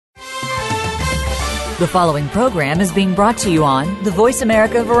The following program is being brought to you on the Voice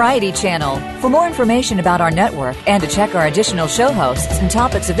America Variety Channel. For more information about our network and to check our additional show hosts and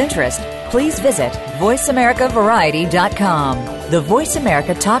topics of interest, please visit voiceamericavariety.com. The Voice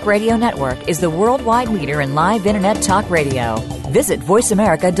America Talk Radio Network is the worldwide leader in live Internet talk radio. Visit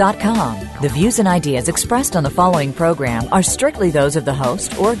voiceamerica.com. The views and ideas expressed on the following program are strictly those of the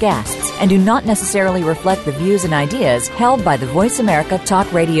host or guests and do not necessarily reflect the views and ideas held by the Voice America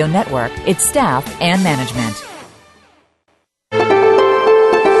Talk Radio Network, its staff, and management.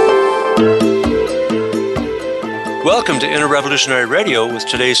 Welcome to Inner Revolutionary Radio with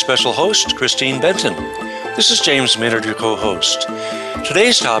today's special host, Christine Benton. This is James Maynard, your co-host.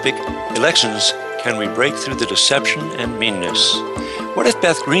 Today's topic, elections. Can we break through the deception and meanness? What if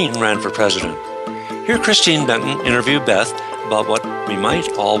Beth Green ran for president? Hear Christine Benton interview Beth about what we might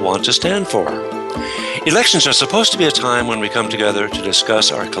all want to stand for. Elections are supposed to be a time when we come together to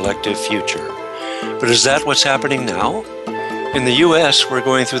discuss our collective future. But is that what's happening now? In the U.S., we're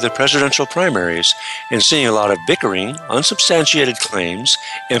going through the presidential primaries and seeing a lot of bickering, unsubstantiated claims,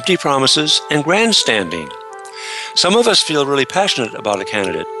 empty promises, and grandstanding. Some of us feel really passionate about a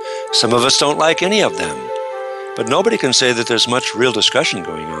candidate. Some of us don't like any of them. But nobody can say that there's much real discussion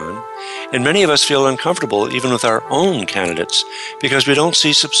going on. And many of us feel uncomfortable even with our own candidates because we don't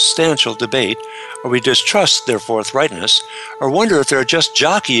see substantial debate, or we distrust their forthrightness, or wonder if they're just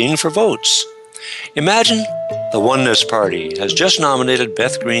jockeying for votes. Imagine the Oneness Party has just nominated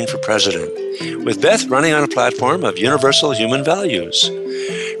Beth Green for president, with Beth running on a platform of universal human values.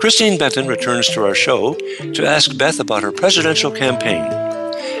 Christine Benton returns to our show to ask Beth about her presidential campaign.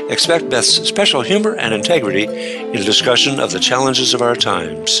 Expect Beth's special humor and integrity in a discussion of the challenges of our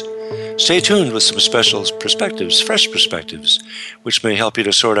times. Stay tuned with some special perspectives, fresh perspectives, which may help you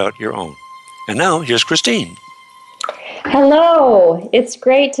to sort out your own. And now, here's Christine. Hello. It's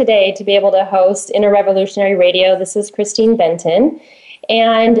great today to be able to host Inner Revolutionary Radio. This is Christine Benton,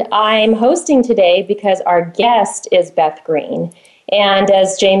 and I'm hosting today because our guest is Beth Green. And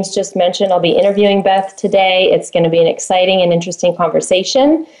as James just mentioned, I'll be interviewing Beth today. It's going to be an exciting and interesting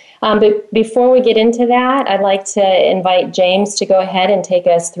conversation. But before we get into that, I'd like to invite James to go ahead and take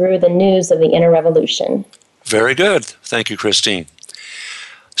us through the news of the Inner Revolution. Very good. Thank you, Christine.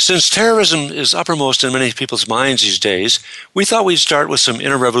 Since terrorism is uppermost in many people's minds these days, we thought we'd start with some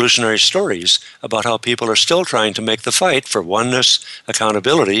inter-revolutionary stories about how people are still trying to make the fight for oneness,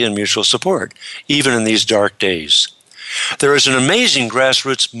 accountability, and mutual support, even in these dark days. There is an amazing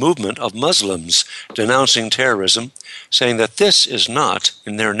grassroots movement of Muslims denouncing terrorism, saying that this is not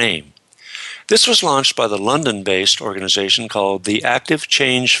in their name. This was launched by the London-based organization called the Active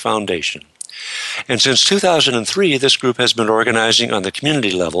Change Foundation. And since 2003, this group has been organizing on the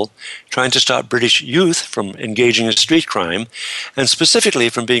community level, trying to stop British youth from engaging in street crime, and specifically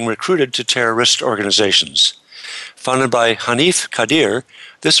from being recruited to terrorist organizations. Founded by Hanif Kadir,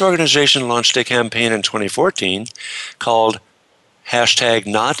 this organization launched a campaign in 2014 called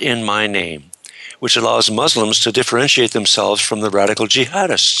 #NotInMyName, which allows Muslims to differentiate themselves from the radical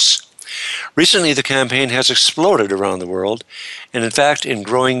jihadists. Recently, the campaign has exploded around the world, and in fact is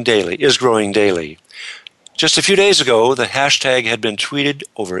growing daily. Just a few days ago, the hashtag had been tweeted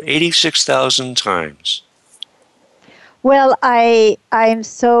over 86,000 times. Well, I'm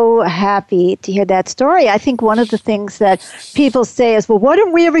so happy to hear that story. I think one of the things that people say is, well, why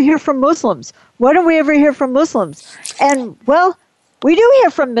don't we ever hear from Muslims? Why don't we ever hear from Muslims? And, well, we do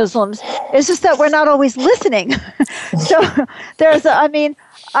hear from Muslims. It's just that we're not always listening. So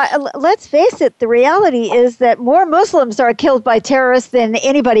let's face it, the reality is that more Muslims are killed by terrorists than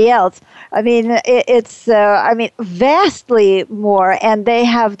anybody else. I mean, it's vastly more, and they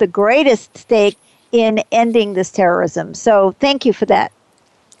have the greatest stake in ending this terrorism. So thank you for that.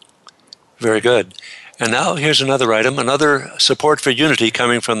 Very good. And now here's another item, another support for unity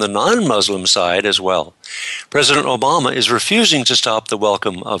coming from the non-Muslim side as well. President Obama is refusing to stop the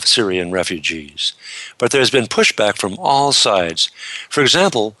welcome of Syrian refugees. But there's been pushback from all sides. For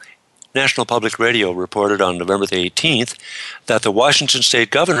example, National Public Radio reported on November the 18th that the Washington state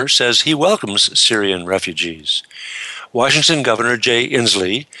governor says he welcomes Syrian refugees. Washington Governor Jay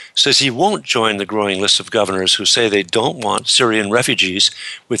Inslee says he won't join the growing list of governors who say they don't want Syrian refugees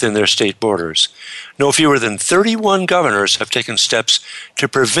within their state borders. No fewer than 31 governors have taken steps to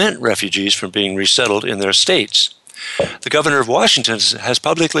prevent refugees from being resettled in their states. The governor of Washington has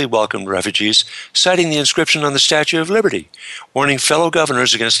publicly welcomed refugees, citing the inscription on the Statue of Liberty, warning fellow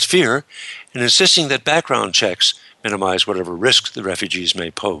governors against fear and insisting that background checks minimize whatever risk the refugees may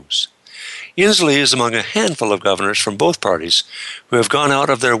pose. Inslee is among a handful of governors from both parties who have gone out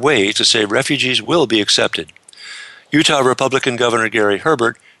of their way to say refugees will be accepted. Utah Republican Governor Gary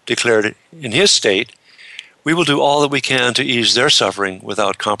Herbert declared in his state We will do all that we can to ease their suffering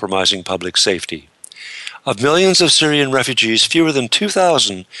without compromising public safety. Of millions of Syrian refugees, fewer than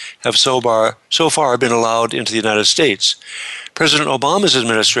 2,000 have so far been allowed into the United States. President Obama's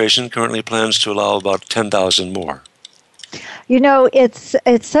administration currently plans to allow about 10,000 more. You know, it's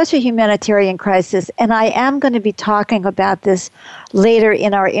such a humanitarian crisis, and I am going to be talking about this later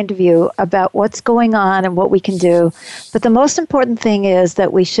in our interview about what's going on and what we can do. But the most important thing is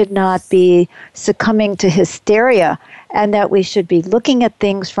that we should not be succumbing to hysteria, and that we should be looking at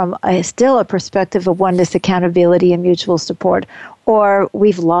things from still a perspective of oneness, accountability, and mutual support, or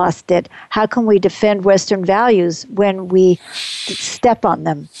we've lost it. How can we defend Western values when we step on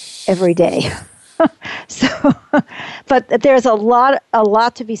them every day? So, but there's a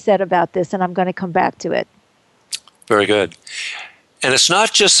lot to be said about this, and I'm going to come back to it. Very good. And it's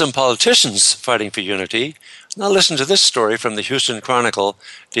not just some politicians fighting for unity. Now listen to this story from the Houston Chronicle,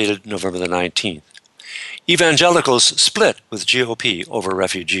 dated November the 19th. Evangelicals split with GOP over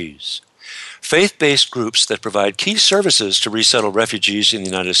refugees. Faith-based groups that provide key services to resettle refugees in the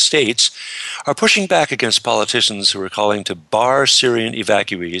United States are pushing back against politicians who are calling to bar Syrian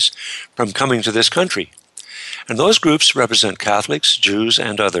evacuees from coming to this country. And those groups represent Catholics, Jews,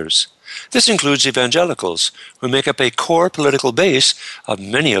 and others. This includes evangelicals, who make up a core political base of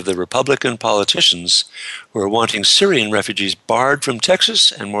many of the Republican politicians who are wanting Syrian refugees barred from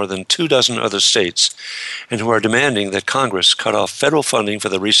Texas and more than 24 other states, and who are demanding that Congress cut off federal funding for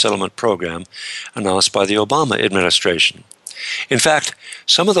the resettlement program announced by the Obama administration. In fact,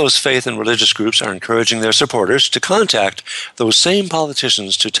 some of those faith and religious groups are encouraging their supporters to contact those same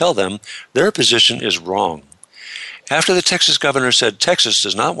politicians to tell them their position is wrong. After the Texas governor said Texas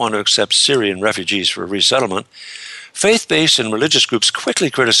does not want to accept Syrian refugees for resettlement, faith-based and religious groups quickly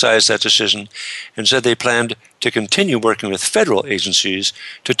criticized that decision and said they planned to continue working with federal agencies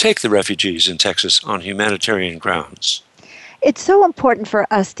to take the refugees in Texas on humanitarian grounds. It's so important for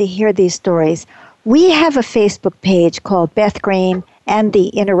us to hear these stories. We have a Facebook page called Beth Green and the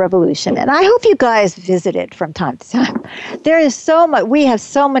Inner Revolution, and I hope you guys visit it from time to time. There is so much. We have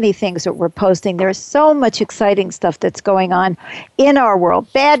so many things that we're posting. There's so much exciting stuff that's going on in our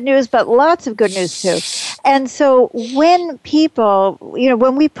world. Bad news, but lots of good news too. And so when people,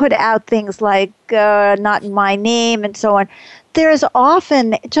 when we put out things like not in my name and so on, there's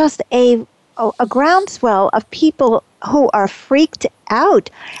often just a groundswell of people who are freaked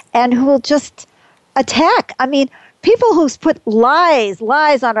out and who will just attack. I mean, people who put lies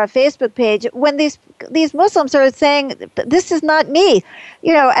on our Facebook page, when these Muslims are saying, this is not me,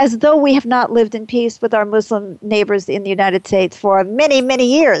 as though we have not lived in peace with our Muslim neighbors in the United States for many, many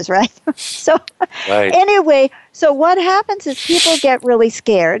years, right? So right. Anyway, so what happens is people get really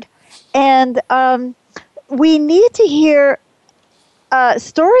scared, and we need to hear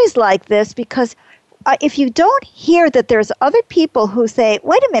stories like this, because if you don't hear that there's other people who say,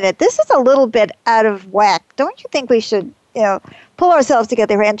 wait a minute, this is a little bit out of whack, don't you think we should, pull ourselves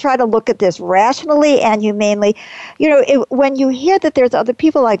together and try to look at this rationally and humanely? When you hear that there's other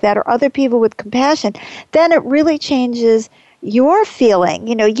people like that, or other people with compassion, then it really changes your feeling.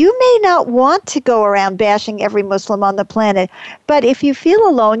 You may not want to go around bashing every Muslim on the planet, but if you feel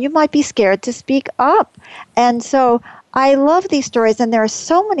alone, you might be scared to speak up. And so I love these stories, and there are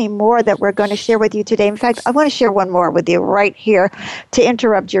so many more that we're going to share with you today. In fact, I want to share one more with you right here to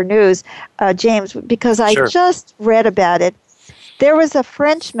interrupt your news, James, because I just read about it. There was a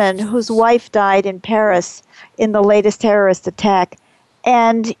Frenchman whose wife died in Paris in the latest terrorist attack,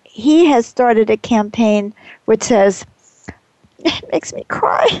 and he has started a campaign which says, it makes me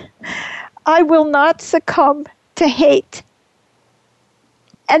cry, I will not succumb to hate.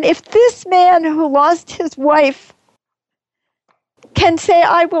 And if this man who lost his wife can say,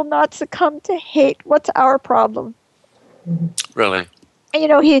 I will not succumb to hate, what's our problem? Really?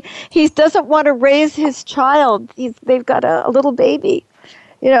 He doesn't want to raise his child. They've got a little baby.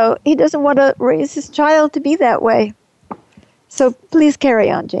 He doesn't want to raise his child to be that way. So please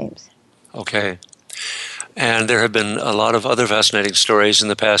carry on, James. Okay. And there have been a lot of other fascinating stories in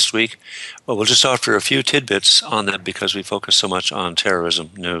the past week, but we'll just offer a few tidbits on them because we focus so much on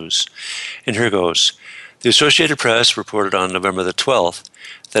terrorism news. And here goes. The Associated Press reported on November the 12th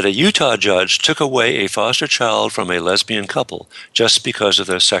that a Utah judge took away a foster child from a lesbian couple just because of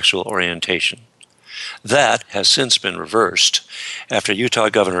their sexual orientation. That has since been reversed after Utah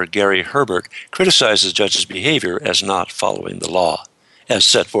Governor Gary Herbert criticized the judge's behavior as not following the law, as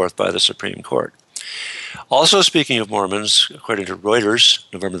set forth by the Supreme Court. Also, speaking of Mormons, according to Reuters,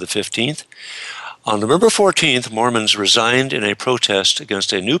 November the 15th, on November 14th, Mormons resigned in a protest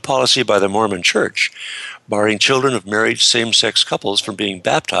against a new policy by the Mormon Church, barring children of married same-sex couples from being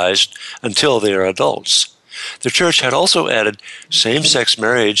baptized until they are adults. The church had also added same-sex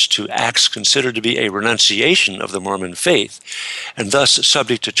marriage to acts considered to be a renunciation of the Mormon faith, and thus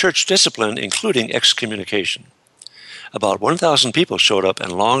subject to church discipline, including excommunication. About 1,000 people showed up,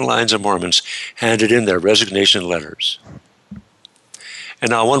 and long lines of Mormons handed in their resignation letters. And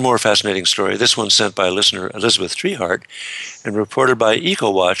now one more fascinating story, this one sent by listener Elizabeth Treehart and reported by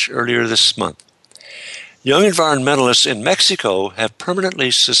EcoWatch earlier this month. Young environmentalists in Mexico have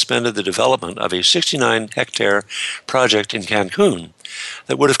permanently suspended the development of a 69-hectare project in Cancun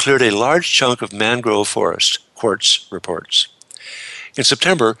that would have cleared a large chunk of mangrove forest, Quartz reports. In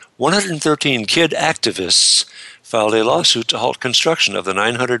September, 113 kid activists filed a lawsuit to halt construction of the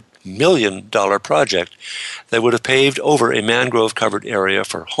 $900 million project that would have paved over a mangrove-covered area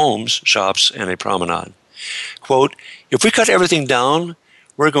for homes, shops, and a promenade. Quote, "If we cut everything down,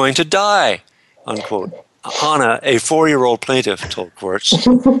 we're going to die," unquote. Hannah, a 4-year-old plaintiff, told Quartz.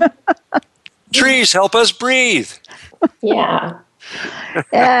 "Trees help us breathe." Yeah.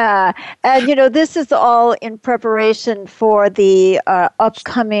 Yeah. And, this is all in preparation for the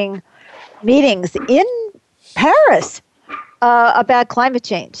upcoming meetings in Paris about climate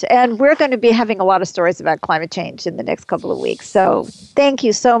change. And we're going to be having a lot of stories about climate change in the next couple of weeks. So thank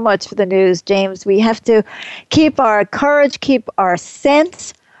you so much for the news, James. We have to keep our courage, keep our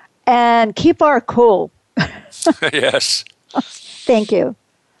sense, and keep our cool. Yes. Thank you.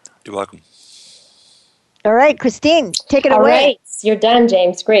 You're welcome. All right, Christine, take it away. All right, you're done,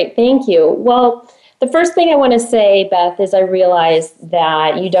 James. Great, thank you. Well, the first thing I want to say, Beth, is I realize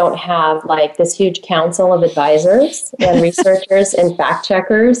that you don't have this huge council of advisors and researchers and fact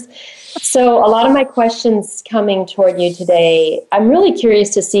checkers. So a lot of my questions coming toward you today, I'm really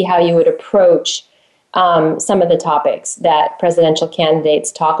curious to see how you would approach some of the topics that presidential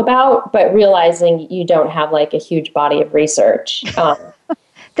candidates talk about, but realizing you don't have a huge body of research.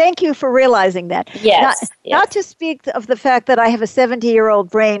 Thank you for realizing that. Yes. Not to speak of the fact that I have a 70-year-old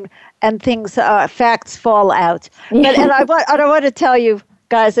brain and facts fall out. But and I want to tell you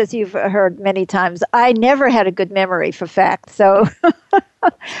guys, as you've heard many times, I never had a good memory for facts. So,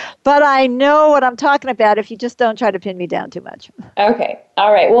 but I know what I'm talking about if you just don't try to pin me down too much. Okay.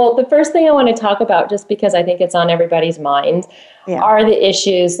 All right. Well, the first thing I want to talk about, just because I think it's on everybody's mind, are the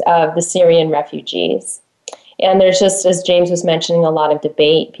issues of the Syrian refugees. And there's just, as James was mentioning, a lot of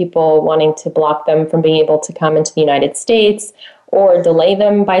debate, people wanting to block them from being able to come into the United States or delay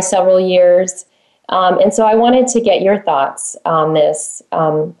them by several years. And so I wanted to get your thoughts on this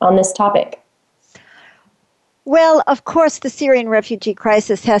topic. Well, of course, the Syrian refugee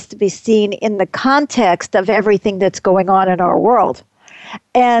crisis has to be seen in the context of everything that's going on in our world.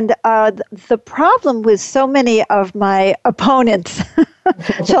 And the problem with so many of my opponents,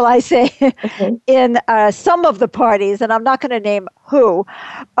 shall I say, in some of the parties, and I'm not going to name who,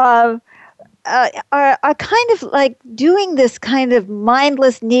 are kind of doing this kind of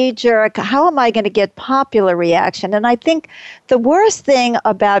mindless knee-jerk, how am I going to get popular reaction? And I think the worst thing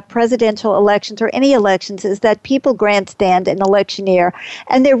about presidential elections or any elections is that people grandstand an electioneer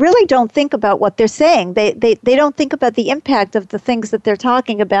and they really don't think about what they're saying. They don't think about the impact of the things that they're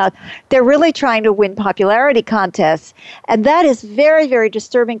talking about. They're really trying to win popularity contests. And that is very, very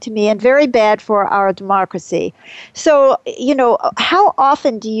disturbing to me and very bad for our democracy. So, how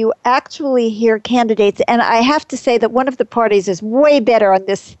often do you actually hear candidates, and I have to say that one of the parties is way better on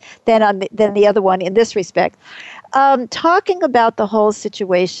this than the other one in this respect, talking about the whole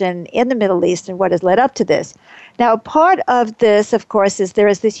situation in the Middle East and what has led up to this. Now, part of this, of course, is there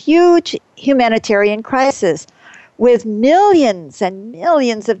is this huge humanitarian crisis with millions and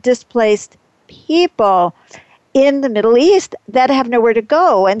millions of displaced people in the Middle East that have nowhere to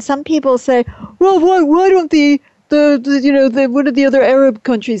go. And some people say, well, why don't one of the other Arab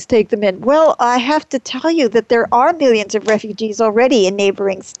countries take them in? Well, I have to tell you that there are millions of refugees already in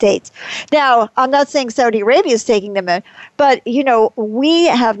neighboring states. Now, I'm not saying Saudi Arabia is taking them in, but, we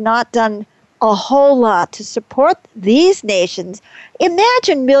have not done a whole lot to support these nations.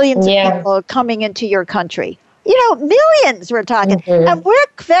 Imagine millions of people coming into your country. Millions we're talking. Mm-hmm. And we're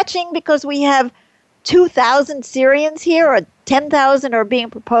fetching because we have 2,000 Syrians here or 10,000 are being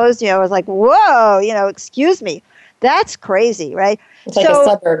proposed. I was like, whoa, excuse me. That's crazy, right? It's like a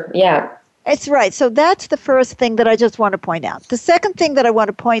suburb, yeah. It's right. So that's the first thing that I just want to point out. The second thing that I want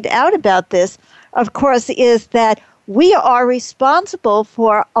to point out about this, of course, is that we are responsible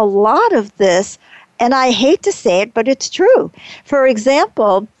for a lot of this, and I hate to say it, but it's true. For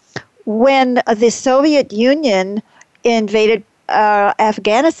example, when the Soviet Union invaded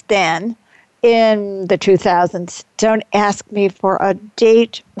Afghanistan, in the 2000s. Don't ask me for a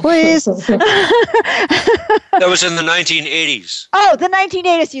date, please. That was in the 1980s. Oh, the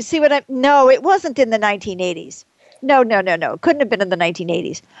 1980s. You see what I... No, it wasn't in the 1980s. No. It couldn't have been in the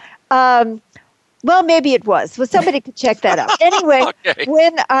 1980s. Well, maybe it was. Well, somebody could check that out. Anyway, Okay.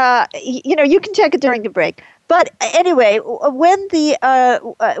 when, you can check it during the break. But anyway, when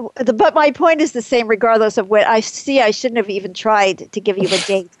but my point is the same regardless of when I shouldn't have even tried to give you a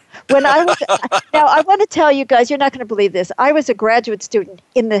date. When I was, now I want to tell you guys, you're not going to believe this. I was a graduate student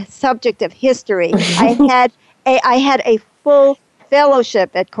in the subject of history. I had a full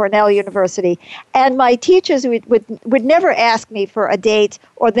fellowship at Cornell University, and my teachers would never ask me for a date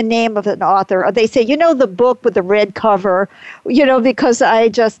or the name of an author, or they say, the book with the red cover, because I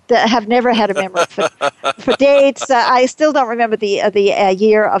just have never had a memory for dates. I still don't remember the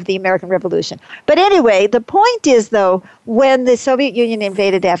year of the American Revolution. But anyway, the point is, though, when the Soviet Union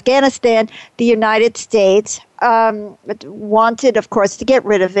invaded Afghanistan, the United States wanted, of course, to get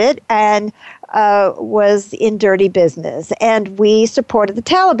rid of it, and was in dirty business. And we supported the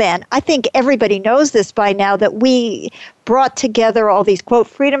Taliban. I think everybody knows this by now, that we brought together all these, quote,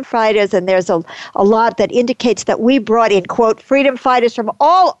 freedom fighters, and there's a lot that indicates that we brought in, quote, freedom fighters from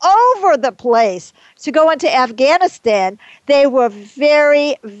all over the place to go into Afghanistan. They were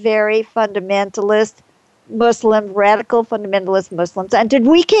very, very fundamentalist Muslim, radical fundamentalist Muslims. And did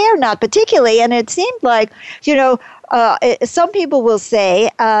we care? Not particularly. And it seemed like, some people will say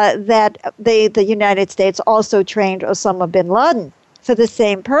that the United States also trained Osama bin Laden for the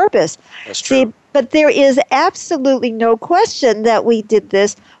same purpose. That's true. See, but there is absolutely no question that we did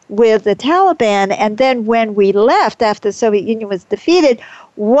this with the Taliban. And then when we left, after the Soviet Union was defeated,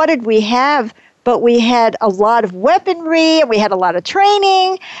 what did we have? But we had a lot of weaponry, and we had a lot of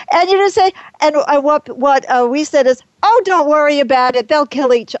training. And what we said is, oh, don't worry about it. They'll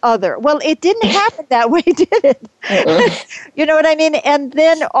kill each other. Well, it didn't happen that way, did it? You know what I mean? And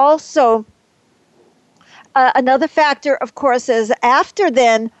then also, another factor, of course, is after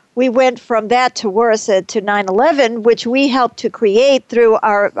then, we went from that to worse to 9/11, which we helped to create through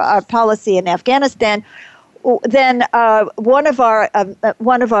our policy in Afghanistan. Then one of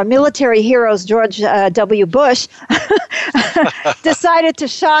our military heroes, George W. Bush, decided to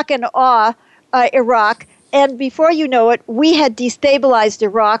shock and awe Iraq. And before you know it, we had destabilized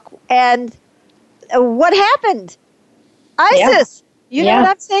Iraq. And what happened? ISIS. You know what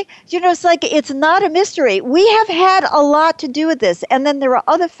I'm saying? It's like, it's not a mystery. We have had a lot to do with this. And then there are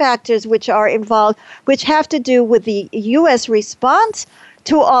other factors which are involved, which have to do with the U.S. response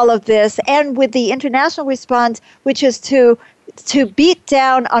to all of this, and with the international response, which is to beat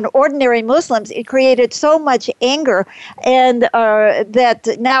down on ordinary Muslims. It created so much anger, and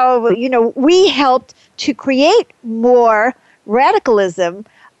that now, we helped to create more radicalism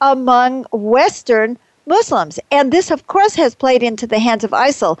among Western Muslims. And this, of course, has played into the hands of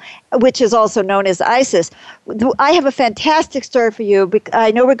ISIL, which is also known as ISIS. I have a fantastic story for you.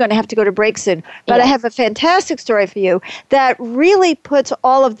 I know we're going to have to go to break soon, but I have a fantastic story for you that really puts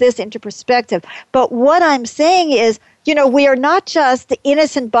all of this into perspective. But what I'm saying is, we are not just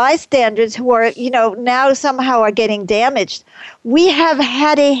innocent bystanders who are, now somehow are getting damaged. We have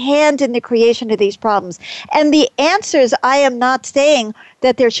had a hand in the creation of these problems. And the answers, I am not saying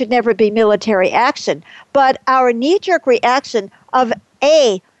that there should never be military action, but our knee-jerk reaction of,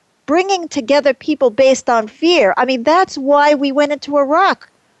 bringing together people based on fear. I mean, that's why we went into Iraq.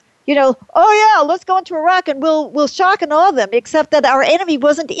 Let's go into Iraq and we'll shock and awe them, except that our enemy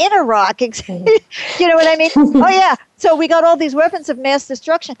wasn't in Iraq. You know what I mean? So we got all these weapons of mass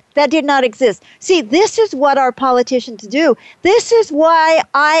destruction that did not exist. See, this is what our politicians do. This is why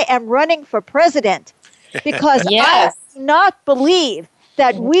I am running for president, because I do not believe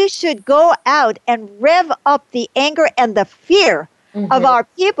that we should go out and rev up the anger and the fear of our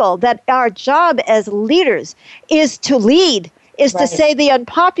people, that our job as leaders is to lead, is to say the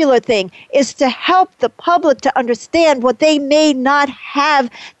unpopular thing, is to help the public to understand what they may not have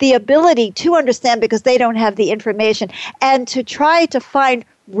the ability to understand because they don't have the information, and to try to find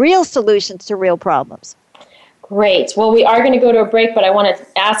real solutions to real problems. Great. Well, we are going to go to a break, but I want to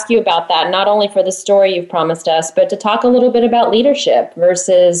ask you about that, not only for the story you've promised us, but to talk a little bit about leadership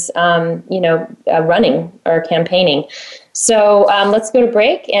versus, running or campaigning. So let's go to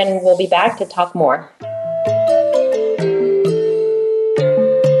break, and we'll be back to talk more.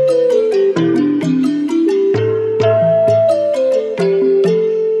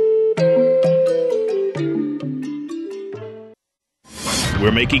 We're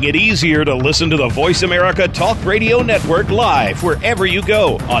We're making it easier to listen to the Voice America Talk Radio Network live wherever you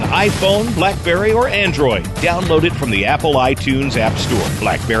go on iPhone, BlackBerry, or Android. Download it from the Apple iTunes App Store,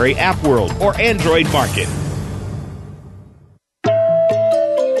 BlackBerry App World, or Android Market.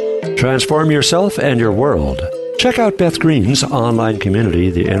 Transform yourself and your world. Check out Beth Green's online community,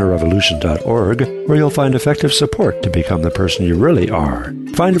 theinnerrevolution.org, where you'll find effective support to become the person you really are.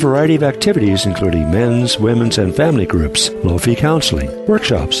 Find a variety of activities including men's, women's, and family groups, low-fee counseling,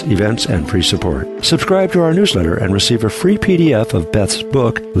 workshops, events, and free support. Subscribe to our newsletter and receive a free PDF of Beth's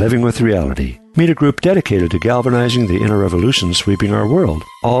book, Living with Reality. Meet a group dedicated to galvanizing the inner revolution sweeping our world,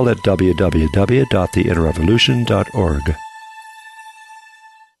 all at www.theinnerrevolution.org.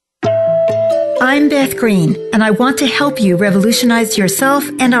 I'm Beth Green, and I want to help you revolutionize yourself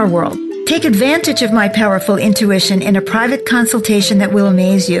and our world. Take advantage of my powerful intuition in a private consultation that will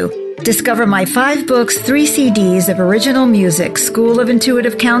amaze you. Discover my 5 books, 3 CDs of original music, School of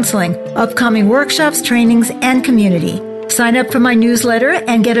Intuitive Counseling, upcoming workshops, trainings, and community. Sign up for my newsletter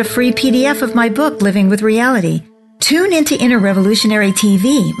and get a free PDF of my book, Living with Reality. Tune into Inner Revolutionary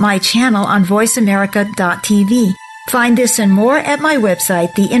TV, my channel on voiceamerica.tv. Find this and more at my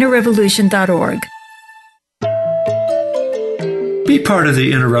website, theinnerrevolution.org. Be part of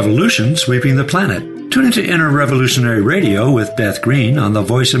the Inner Revolution sweeping the planet. Tune into Inner Revolutionary Radio with Beth Green on the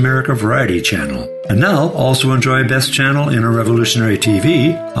Voice America Variety Channel. And now also enjoy Beth's channel, Inner Revolutionary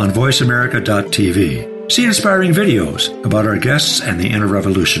TV, on voiceamerica.tv. See inspiring videos about our guests and the Inner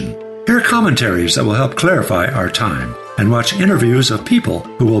Revolution. Hear commentaries that will help clarify our time. And watch interviews of people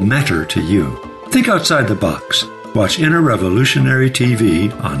who will matter to you. Think outside the box. Watch Inner Revolutionary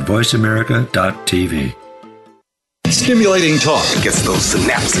TV on voiceamerica.tv. Stimulating talk gets those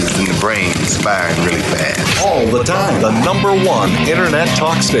synapses in the brain firing really fast. all the time. The #1 internet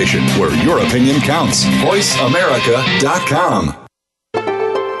talk station where your opinion counts. VoiceAmerica.com.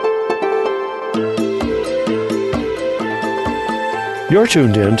 You're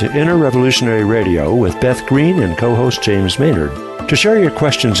tuned in to Inner Revolutionary Radio with Beth Green and co-host James Maynard. To share your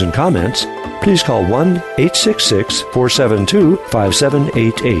questions and comments, please call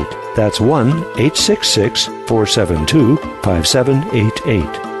 1-866-472-5788. That's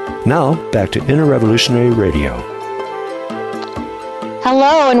 1-866-472-5788. Now, back to Inner Revolutionary Radio.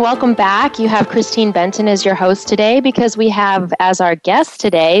 Hello and welcome back. You have Christine Benton as your host today because we have as our guest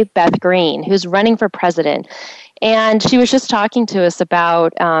today Beth Green, who's running for president. And she was just talking to us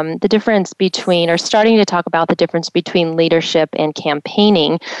about the difference between, or starting to talk about the difference between leadership and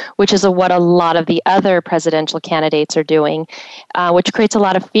campaigning, which is what a lot of the other presidential candidates are doing, which creates a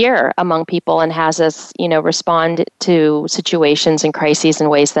lot of fear among people and has us, respond to situations and crises in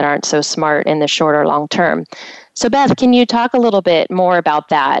ways that aren't so smart in the short or long term. So Beth, can you talk a little bit more about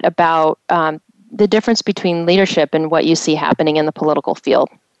that, about the difference between leadership and what you see happening in the political field?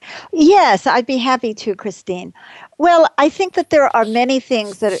 Yes, I'd be happy to, Christine. Well, I think that there are many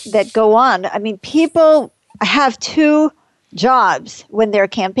things that go on. I mean, people have two jobs when they're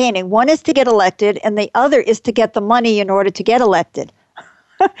campaigning. One is to get elected, and the other is to get the money in order to get elected.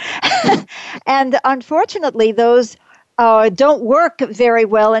 And unfortunately, those don't work very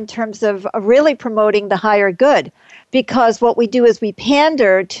well in terms of really promoting the higher good. Because what we do is we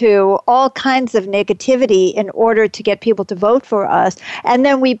pander to all kinds of negativity in order to get people to vote for us. And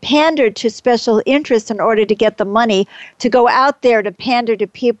then we pander to special interests in order to get the money to go out there to pander to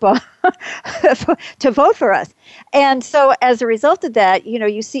people to vote for us. And so as a result of that,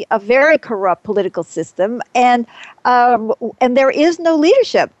 you see a very corrupt political system and there is no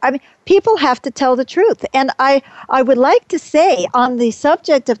leadership. I mean, people have to tell the truth. And I would like to say on the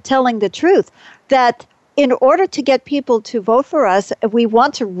subject of telling the truth that in order to get people to vote for us, we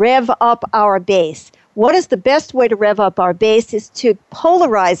want to rev up our base. What is the best way to rev up our base is to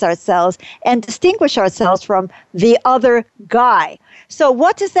polarize ourselves and distinguish ourselves from the other guy. So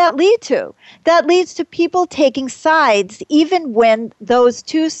what does that lead to? That leads to people taking sides, even when those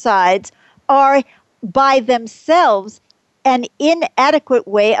two sides are by themselves an inadequate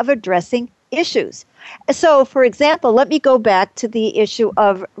way of addressing issues. So, for example, let me go back to the issue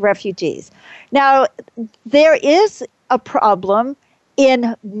of refugees. Now, there is a problem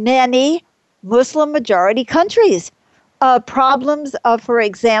in many Muslim-majority countries. Problems of, for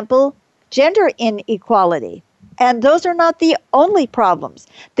example, gender inequality. And those are not the only problems.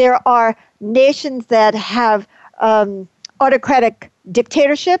 There are nations that have autocratic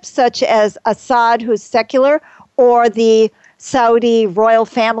dictatorships, such as Assad, who's secular, or the Saudi royal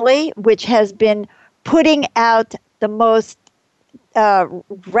family, which has been putting out the most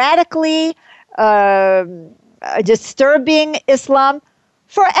radically disturbing Islam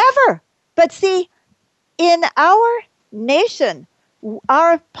forever. But see, in our nation,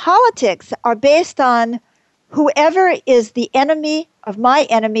 our politics are based on whoever is the enemy of my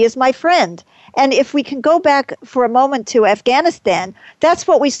enemy is my friend. And if we can go back for a moment to Afghanistan, that's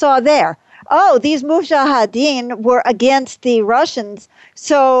what we saw there. Oh, these mujahideen were against the Russians,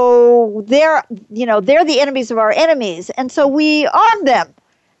 so they're the enemies of our enemies, and so we arm them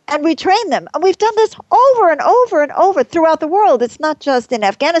and we train them. And we've done this over and over and over throughout the world. It's not just in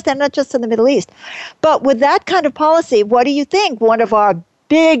Afghanistan, not just in the Middle East. But with that kind of policy, what do you think? One of our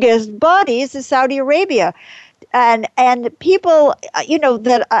biggest buddies is Saudi Arabia. And people,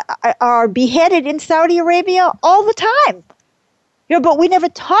 that are beheaded in Saudi Arabia all the time. But we never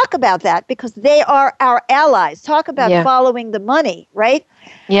talk about that because they are our allies. Talk about following the money, right?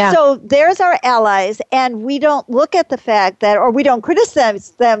 Yeah. So there's our allies, and we don't look at the fact that, or we don't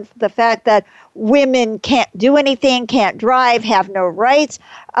criticize them for the fact that women can't do anything, can't drive, have no rights,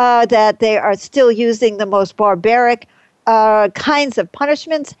 that they are still using the most barbaric kinds of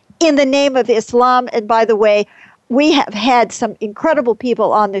punishments in the name of Islam. And by the way, we have had some incredible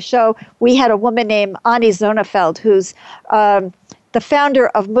people on the show. We had a woman named Ani Zonafeld, who's the founder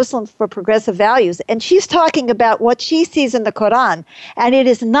of Muslims for Progressive Values, and she's talking about what she sees in the Quran, and it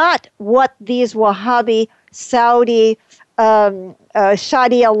is not what these Wahhabi, Saudi,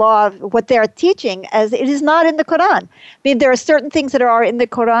 Sharia law, what they're teaching, as it is not in the Quran. I mean, there are certain things that are in the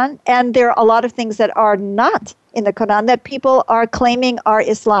Quran, and there are a lot of things that are not in the Quran that people are claiming are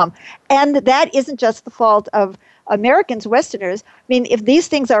Islam. And that isn't just the fault of Americans, Westerners. I mean, if these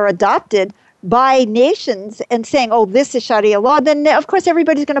things are adopted by nations and saying, oh, this is Sharia law, then of course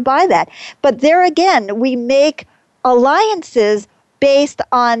everybody's going to buy that. But there again, we make alliances based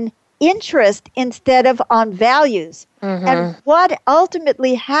on interest instead of on values. Mm-hmm. And what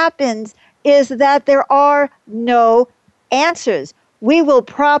ultimately happens is that there are no answers. We will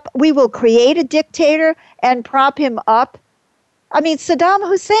create a dictator and prop him up. I mean, Saddam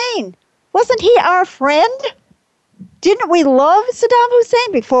Hussein, wasn't he our friend? Didn't we love Saddam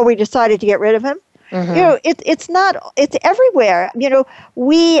Hussein before we decided to get rid of him? Mm-hmm. It's everywhere.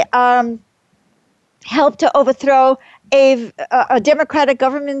 We helped to overthrow a democratic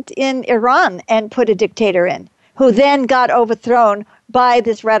government in Iran and put a dictator in, who then got overthrown by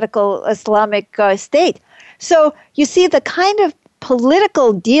this radical Islamic state. So you see, the kind of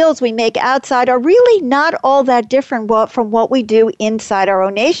political deals we make outside are really not all that different from what we do inside our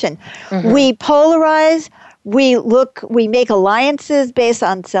own nation. Mm-hmm. We polarize. We make alliances based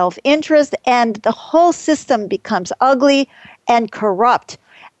on self-interest, and the whole system becomes ugly and corrupt,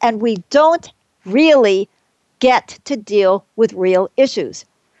 and we don't really get to deal with real issues.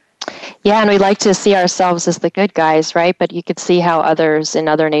 Yeah, and we like to see ourselves as the good guys, right? But you could see how others in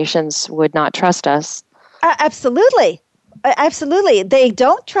other nations would not trust us. Absolutely. Absolutely. They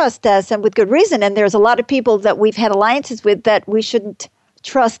don't trust us, and with good reason, and there's a lot of people that we've had alliances with that we shouldn't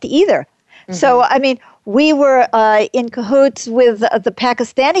trust either. Mm-hmm. So, I mean, we were in cahoots with the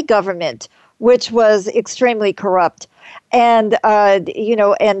Pakistani government, which was extremely corrupt, and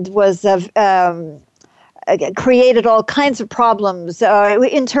was created all kinds of problems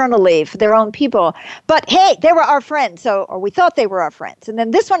internally for their own people. But hey, they were our friends, or we thought they were our friends. And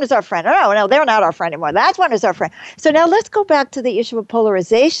then this one is our friend. Oh, no, they're not our friend anymore. That one is our friend. So now let's go back to the issue of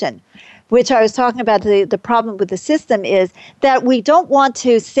polarization, which I was talking about. The problem with the system is that we don't want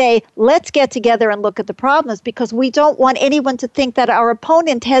to say, let's get together and look at the problems, because we don't want anyone to think that our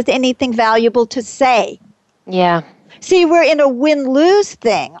opponent has anything valuable to say. Yeah. See, we're in a win-lose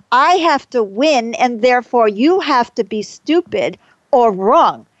thing. I have to win, and therefore you have to be stupid or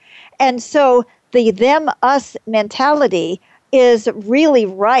wrong. And so the them-us mentality is really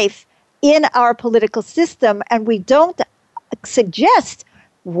rife in our political system, and we don't suggest,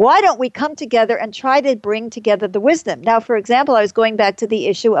 why don't we come together and try to bring together the wisdom? Now, for example, I was going back to the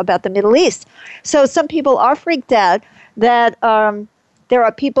issue about the Middle East. So some people are freaked out that there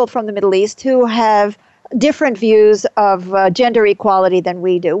are people from the Middle East who have different views of gender equality than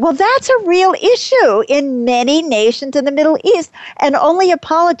we do. Well, that's a real issue in many nations in the Middle East, and only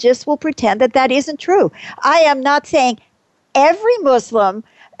apologists will pretend that that isn't true. I am not saying every Muslim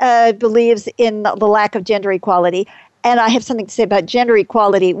believes in the lack of gender equality. And I have something to say about gender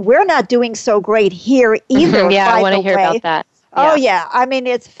equality. We're not doing so great here either. Yeah, I want to hear about that. Yeah. Oh, yeah. I mean,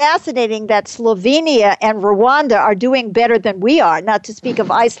 it's fascinating that Slovenia and Rwanda are doing better than we are, not to speak of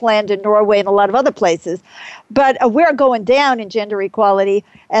Iceland and Norway and a lot of other places. But we're going down in gender equality,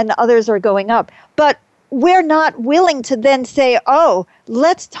 and others are going up. But we're not willing to then say, oh,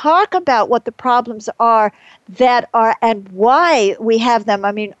 let's talk about what the problems are and why we have them.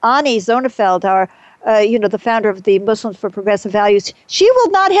 I mean, Ani Zonafeld, the founder of the Muslims for Progressive Values, she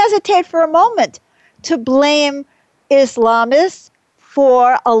will not hesitate for a moment to blame Islamists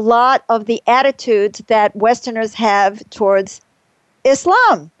for a lot of the attitudes that Westerners have towards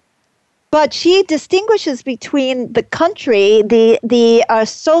Islam. But she distinguishes between the country, the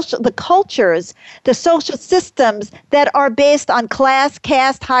cultures, the social systems that are based on class,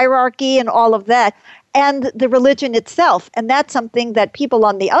 caste, hierarchy, and all of that, and the religion itself. And that's something that people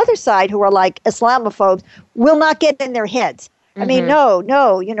on the other side who are like Islamophobes will not get in their heads. I mean, no,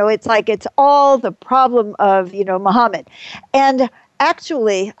 it's like it's all the problem of, Muhammad. And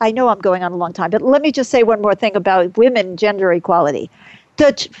actually, I know I'm going on a long time, but let me just say one more thing about women gender equality.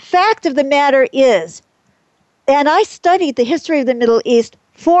 The fact of the matter is, and I studied the history of the Middle East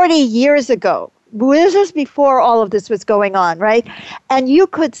 40 years ago. This is before all of this was going on, right? And you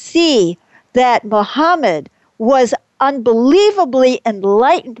could see that Muhammad was unbelievably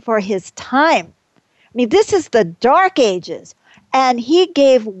enlightened for his time. I mean, this is the Dark Ages, and he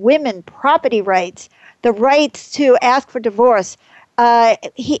gave women property rights, the rights to ask for divorce.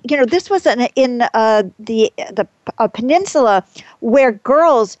 This was in the peninsula where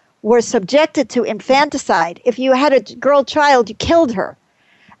girls were subjected to infanticide. If you had a girl child, you killed her,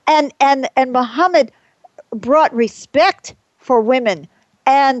 and Muhammad brought respect for women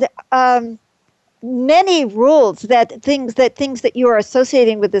and many rules that things that you are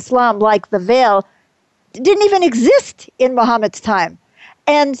associating with Islam, like the veil, didn't even exist in Muhammad's time.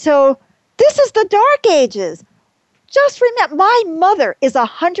 And so this is the Dark Ages. Just remember, my mother is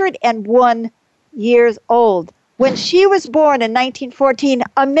 101 years old. When she was born in 1914,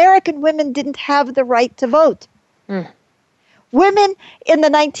 American women didn't have the right to vote. Women in the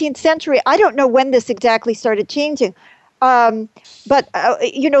 19th century, I don't know when this exactly started changing, but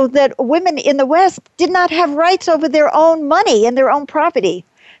that women in the West did not have rights over their own money and their own property.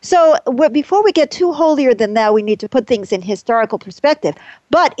 So before we get too holier than thou, we need to put things in historical perspective.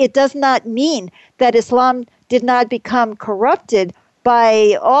 But it does not mean that Islam did not become corrupted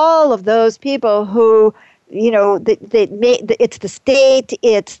by all of those people who, it's the state,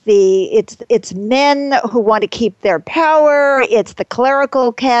 it's men who want to keep their power, it's the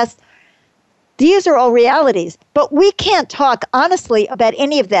clerical caste. These are all realities, but we can't talk honestly about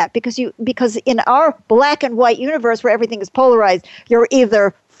any of that because in our black and white universe where everything is polarized, you're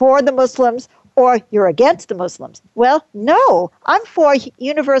either for the Muslims or you're against the Muslims. Well, no, I'm for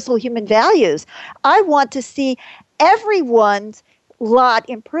universal human values. I want to see everyone's lot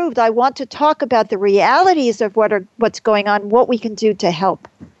improved. I want to talk about the realities of what's going on, what we can do to help.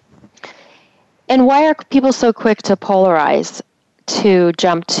 And why are people so quick to polarize, to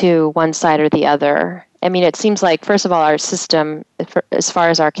jump to one side or the other? I mean, it seems like, first of all, our system, as far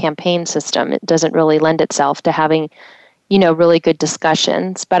as our campaign system, it doesn't really lend itself to having really good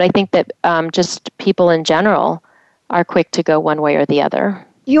discussions. But I think that just people in general are quick to go one way or the other.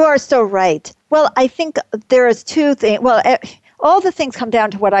 You are so right. Well, I think there is two things. Well, all the things come down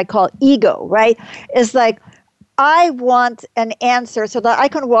to what I call ego, right? It's like, I want an answer so that I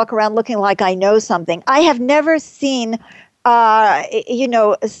can walk around looking like I know something. I have never seen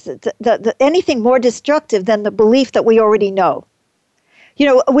anything more destructive than the belief that we already know.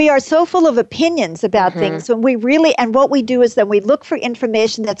 We are so full of opinions about things and what we do is then we look for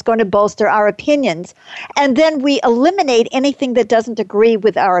information that's going to bolster our opinions, and then we eliminate anything that doesn't agree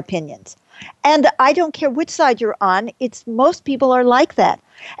with our opinions. And I don't care which side you're on, most people are like that.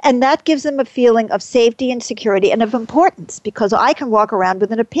 And that gives them a feeling of safety and security and of importance because I can walk around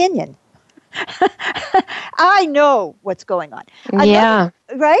with an opinion. I know what's going on.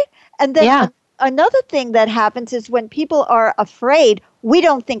 Right? And then another thing that happens is when people are afraid, we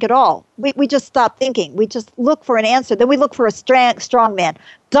don't think at all. We just stop thinking. We just look for an answer. Then we look for a strong man.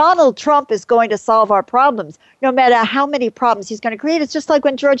 Donald Trump is going to solve our problems, no matter how many problems he's going to create. It's just like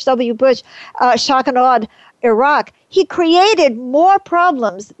when George W. Bush shock and awed Iraq. He created more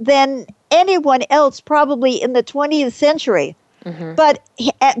problems than anyone else probably in the 20th century. But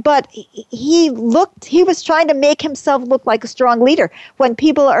he was trying to make himself look like a strong leader. When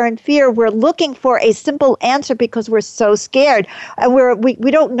people are in fear, we're looking for a simple answer because we're so scared and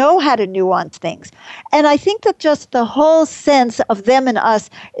we don't know how to nuance things. And I think that just the whole sense of them and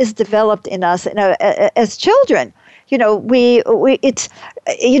us is developed in us as children. It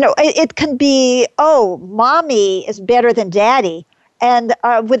can be, mommy is better than daddy. And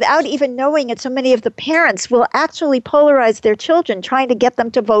without even knowing it, so many of the parents will actually polarize their children, trying to get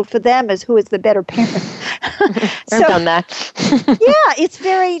them to vote for them as who is the better parent. I've done that. Yeah, it's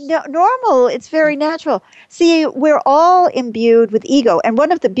very normal. It's very natural. See, we're all imbued with ego. And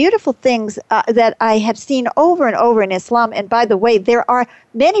one of the beautiful things that I have seen over and over in Islam, and by the way, there are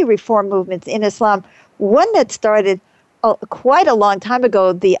many reform movements in Islam. One that started quite a long time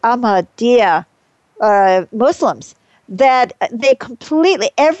ago, the Ahmadiyya Muslims. that they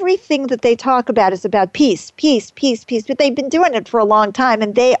completely, everything that they talk about is about peace, peace, peace, peace. But they've been doing it for a long time,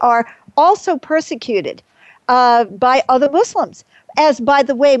 and they are also persecuted by other Muslims. As, by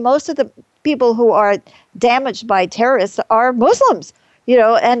the way, most of the people who are damaged by terrorists are Muslims,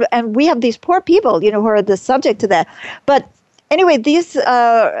 and we have these poor people, who are the subject to that. But anyway,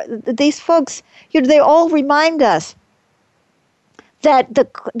 these folks, they all remind us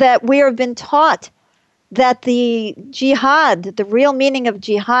that we have been taught that the jihad, the real meaning of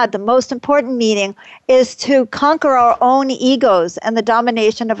jihad, the most important meaning, is to conquer our own egos and the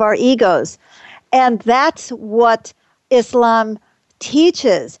domination of our egos. And that's what Islam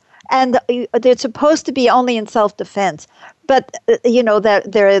teaches. And they're supposed to be only in self-defense. But, that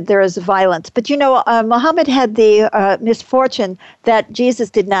there is violence. But, Muhammad had the misfortune that Jesus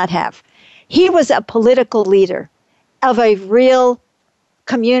did not have. He was a political leader of a real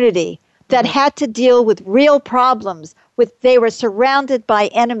community that had to deal with real problems. They were surrounded by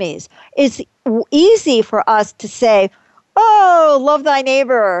enemies. It's easy for us to say, oh, love thy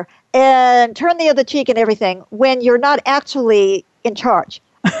neighbor and turn the other cheek and everything, when you're not actually in charge.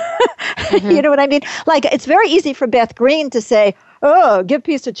 Mm-hmm. You know what I mean? Like, it's very easy for Beth Green to say, oh, give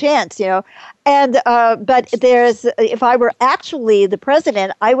peace a chance, And but if I were actually the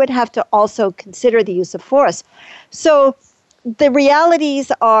president, I would have to also consider the use of force. So the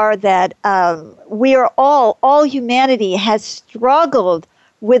realities are that we are all humanity has struggled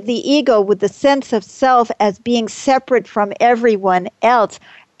with the ego, with the sense of self as being separate from everyone else.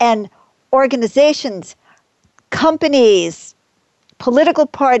 And organizations, companies, political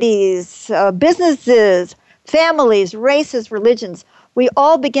parties, businesses, families, races, religions, we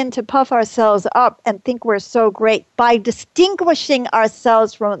all begin to puff ourselves up and think we're so great by distinguishing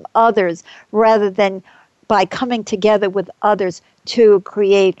ourselves from others rather than by coming together with others to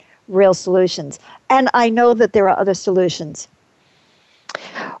create real solutions. And I know that there are other solutions.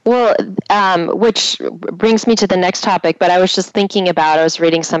 Well, which brings me to the next topic, but I was just thinking I was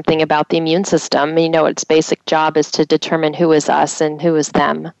reading something about the immune system. Its basic job is to determine who is us and who is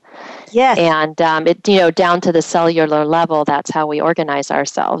them. Yes. And down to the cellular level, that's how we organize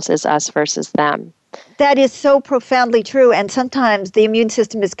ourselves, is us versus them. That is so profoundly true, and sometimes the immune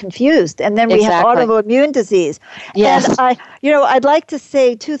system is confused, and then we have autoimmune disease. Yes. And I'd like to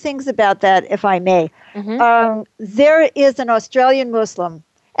say two things about that, if I may. Mm-hmm. There is an Australian Muslim,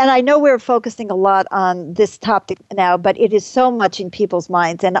 and I know we're focusing a lot on this topic now, but it is so much in people's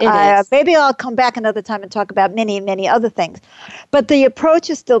minds, and maybe I'll come back another time and talk about many, many other things. But the approach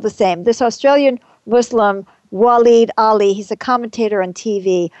is still the same. This Australian Muslim, Waleed Ali, he's a commentator on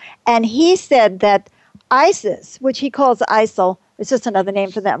TV, and he said that ISIS, which he calls ISIL, it's just another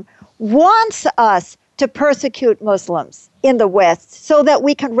name for them, wants us to persecute Muslims in the West so that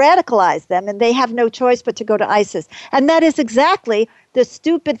we can radicalize them, and they have no choice but to go to ISIS. And that is exactly the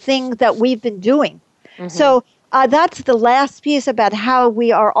stupid thing that we've been doing. Mm-hmm. So that's the last piece about how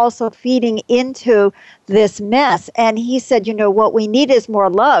we are also feeding into this mess. And he said, what we need is more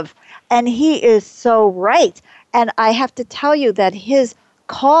love. And he is so right. And I have to tell you that his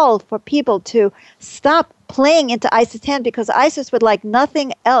call for people to stop playing into ISIS' hand, because ISIS would like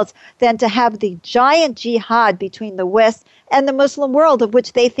nothing else than to have the giant jihad between the West and the Muslim world, of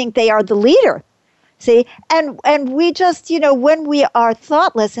which they think they are the leader. See, and we just, when we are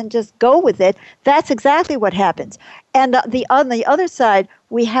thoughtless and just go with it, that's exactly what happens. And on the other side,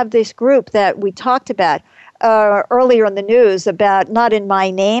 we have this group that we talked about earlier in the news about Not in My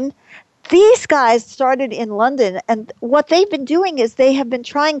Name. These guys started in London, and what they've been doing is they have been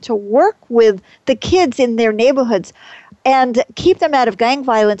trying to work with the kids in their neighborhoods and keep them out of gang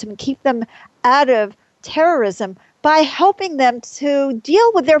violence and keep them out of terrorism by helping them to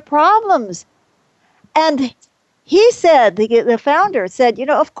deal with their problems. And he said, the founder said,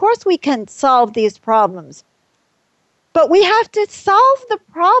 of course we can solve these problems, but we have to solve the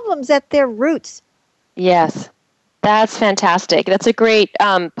problems at their roots. Yes. That's fantastic. That's a great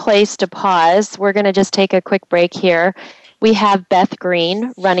place to pause. We're going to just take a quick break here. We have Beth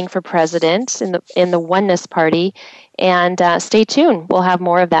Green running for president in the Oneness Party, and stay tuned. We'll have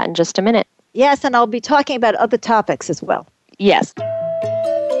more of that in just a minute. Yes, and I'll be talking about other topics as well. Yes.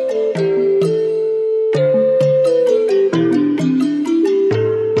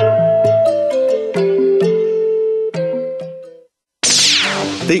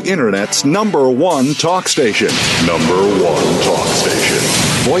 The Internet's #1 talk station. #1 talk station.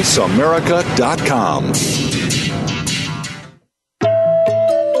 VoiceAmerica.com.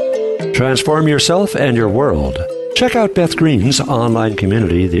 Transform yourself and your world. Check out Beth Green's online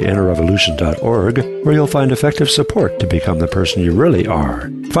community, theinnerrevolution.org, where you'll find effective support to become the person you really are.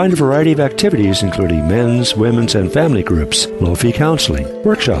 Find a variety of activities including men's, women's, and family groups, low-fee counseling,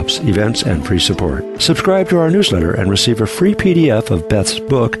 workshops, events, and free support. Subscribe to our newsletter and receive a free PDF of Beth's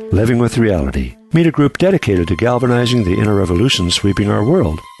book, Living with Reality. Meet a group dedicated to galvanizing the inner revolution sweeping our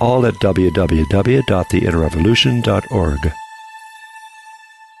world, all at www.theinnerrevolution.org.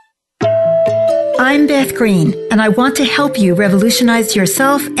 I'm Beth Green, and I want to help you revolutionize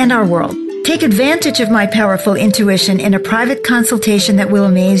yourself and our world. Take advantage of my powerful intuition in a private consultation that will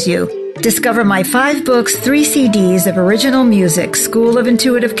amaze you. Discover my 5 books, 3 CDs of original music, School of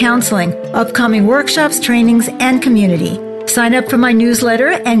Intuitive Counseling, upcoming workshops, trainings, and community. Sign up for my newsletter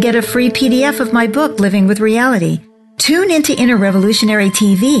and get a free PDF of my book, Living with Reality. Tune into Inner Revolutionary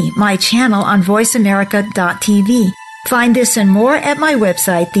TV, my channel on voiceamerica.tv. Find this and more at my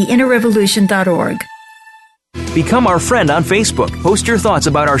website, theinnerrevolution.org. Become our friend on Facebook. Post your thoughts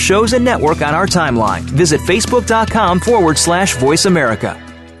about our shows and network on our timeline. Visit facebook.com/Voice America.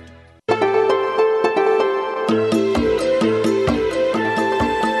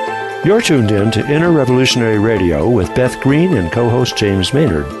 You're tuned in to Inner Revolutionary Radio with Beth Green and co-host James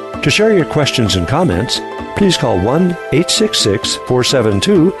Maynard. To share your questions and comments, please call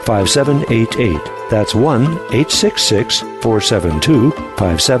 1-866-472-5788. That's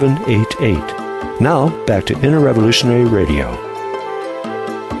 1-866-472-5788. Now, back to Inner Revolutionary Radio.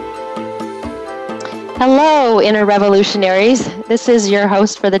 Hello, Inner Revolutionaries. This is your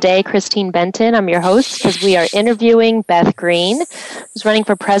host for the day, Christine Benton. I'm your host because we are interviewing Beth Green, who's running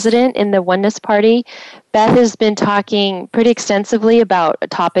for president in the Oneness Party. Beth has been talking pretty extensively about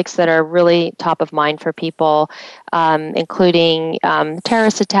topics that are really top of mind for people, including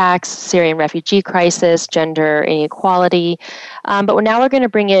terrorist attacks, Syrian refugee crisis, gender inequality. But now we're going to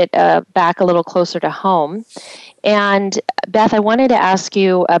bring it back a little closer to home. And Beth, I wanted to ask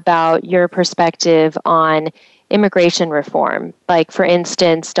you about your perspective on immigration reform. Like, for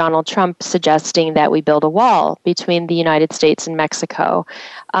instance, Donald Trump suggesting that we build a wall between the United States and Mexico.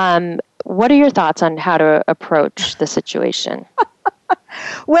 What are your thoughts on how to approach the situation?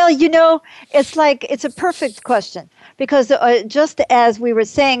 Well, it's a perfect question because just as we were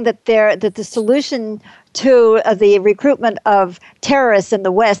saying that the solution to the recruitment of terrorists in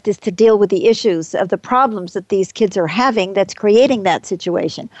the West is to deal with the issues of the problems that these kids are having that's creating that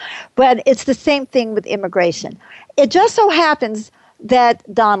situation. But it's the same thing with immigration. It just so happens that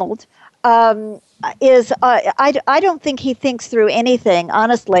Donald I don't think he thinks through anything,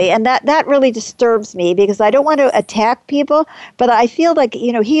 honestly, and that really disturbs me because I don't want to attack people, but I feel like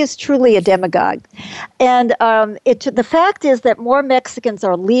he is truly a demagogue, and the fact is that more Mexicans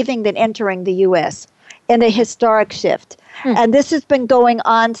are leaving than entering the U.S. in a historic shift, and this has been going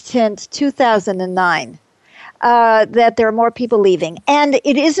on since 2009. That there are more people leaving, and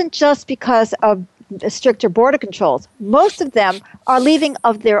it isn't just because of stricter border controls. Most of them are leaving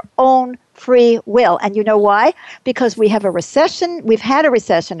of their own free will. And you know why? Because we have a recession. We've had a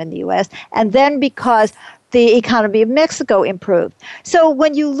recession in the U.S. and then because the economy of Mexico improved. So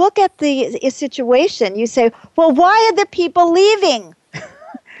when you look at the situation, you say, well, why are the people leaving?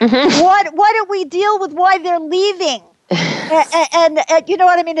 Why don't we deal with why they're leaving? and you know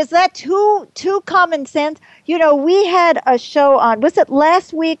what I mean? Is that too common sense? We had a show on, was it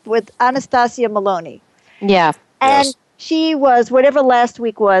last week with Anastasia Maloney? Yeah. And she was, whatever last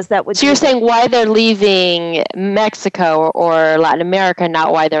week was, that would So you're saying why they're leaving Mexico or Latin America,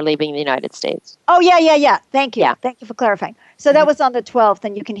 not why they're leaving the United States. Oh, yeah. Thank you. Yeah. Thank you for clarifying. So that was on the 12th,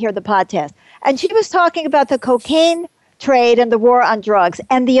 and you can hear the podcast. And she was talking about the cocaine trade and the war on drugs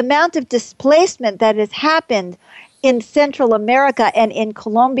and the amount of displacement that has happened in Central America and in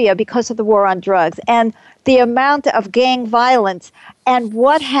Colombia because of the war on drugs and the amount of gang violence. And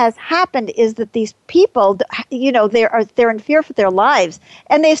what has happened is that these people, they're in fear for their lives,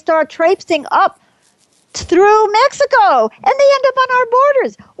 and they start traipsing up through Mexico, and they end up on our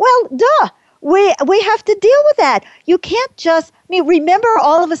borders. Well, duh. We have to deal with that. You can't just, remember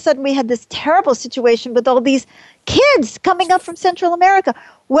all of a sudden we had this terrible situation with all these kids coming up from Central America.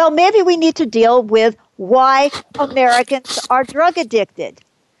 Well, maybe we need to deal with why Americans are drug addicted.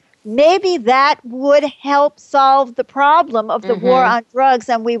 Maybe that would help solve the problem of the war on drugs,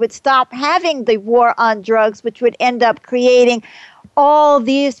 and we would stop having the war on drugs, which would end up creating all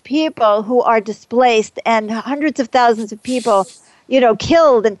these people who are displaced and hundreds of thousands of people,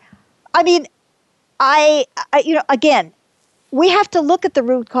 killed. And again, we have to look at the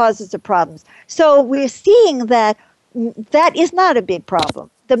root causes of problems. So we're seeing that is not a big problem.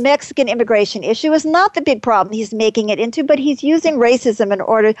 the Mexican immigration issue is not the big problem he's making it into, but he's using racism in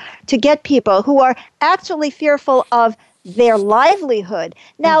order to get people who are actually fearful of their livelihood.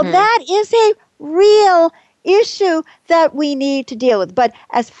 Now, that is a real issue that we need to deal with. But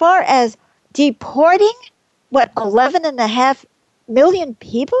as far as deporting, 11.5 million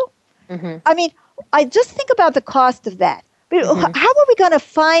people? I mean, I just think about the cost of that. How are we going to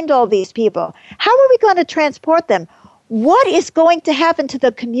find all these people? How are we going to transport them? What is going to happen to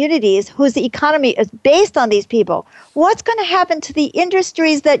the communities whose economy is based on these people? What's going to happen to the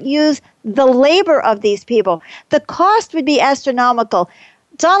industries that use the labor of these people? The cost would be astronomical.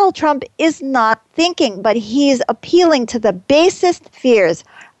 Donald Trump is not thinking, but he's appealing to the basest fears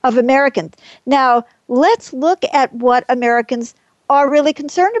of Americans. Now, let's look at what Americans are really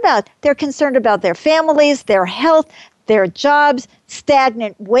concerned about. They're concerned about their families, their health, their jobs,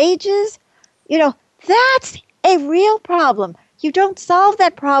 stagnant wages. That's a real problem. You don't solve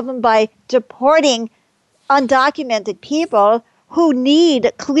that problem by deporting undocumented people who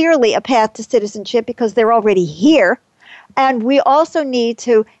need clearly a path to citizenship because they're already here. And we also need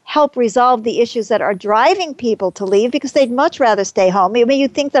to help resolve the issues that are driving people to leave because they'd much rather stay home. I mean, you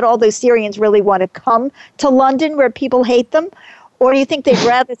think that all those Syrians really want to come to London where people hate them? Or do you think they'd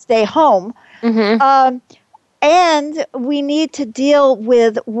rather stay home? And we need to deal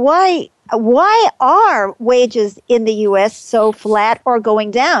with why are wages in the U.S. so flat or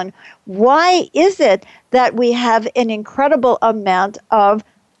going down? Why is it that we have an incredible amount of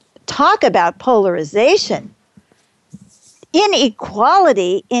talk about polarization,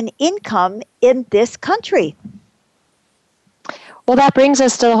 inequality in income in this country? Well, that brings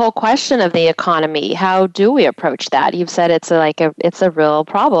us to the whole question of the economy. How do we approach that? You've said it's a real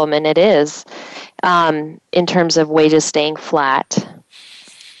problem, and it is, in terms of wages staying flat.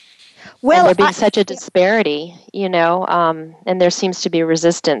 Well, and there being such a disparity, and there seems to be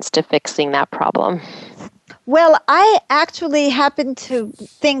resistance to fixing that problem. Well, I actually happen to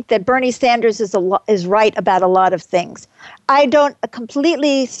think that Bernie Sanders is right about a lot of things. I don't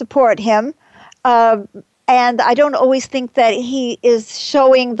completely support him. And I don't always think that he is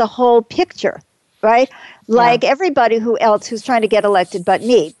showing the whole picture, right? Like everybody else who's trying to get elected but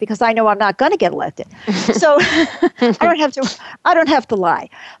me, because I know I'm not going to get elected. So I don't have to lie.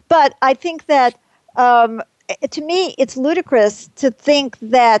 But I think that to me it's ludicrous to think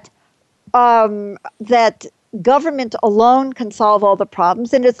that that government alone can solve all the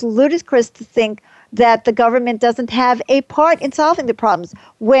problems, and it's ludicrous to think that the government doesn't have a part in solving the problems.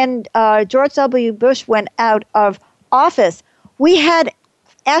 When George W. Bush went out of office, we had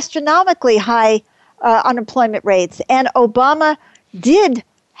astronomically high unemployment rates, and Obama did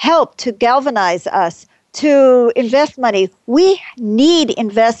help to galvanize us to invest money. We need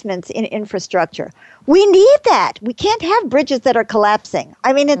investments in infrastructure. We need that. We can't have bridges that are collapsing.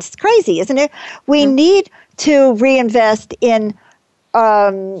 I mean, it's crazy, isn't it? We need to reinvest in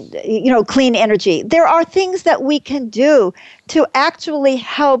clean energy. There are things that we can do to actually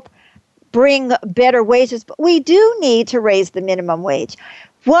help bring better wages, but we do need to raise the minimum wage.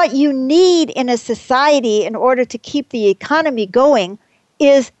 What you need in a society in order to keep the economy going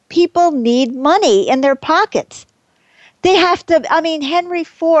is people need money in their pockets. They have to, Henry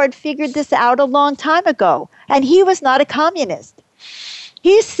Ford figured this out a long time ago, and he was not a communist.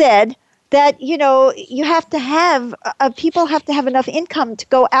 He said that, you have to have, people have to have enough income to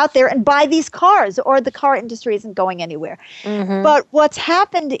go out there and buy these cars, or the car industry isn't going anywhere. But what's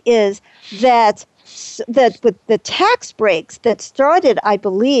happened is that with the tax breaks that started, I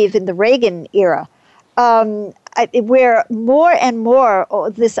believe, in the Reagan era, where more and more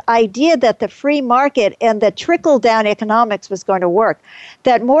this idea that the free market and the trickle-down economics was going to work,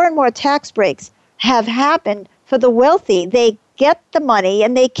 that more and more tax breaks have happened for the wealthy. They get the money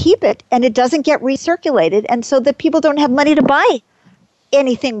and they keep it, and it doesn't get recirculated, and so that people don't have money to buy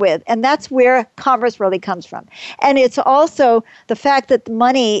anything with. And that's where commerce really comes from. And it's also the fact that the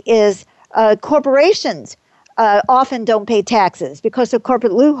money is corporations often don't pay taxes because of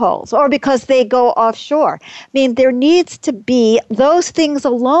corporate loopholes or because they go offshore. There needs to be, those things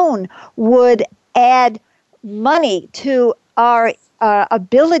alone would add money to our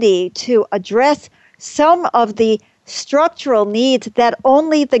ability to address some of the structural needs that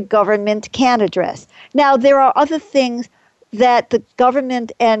only the government can address. Now, there are other things that the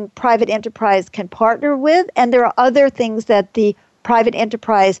government and private enterprise can partner with, and there are other things that the private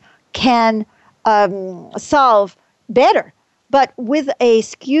enterprise can solve better. But with a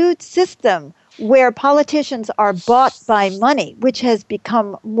skewed system where politicians are bought by money, which has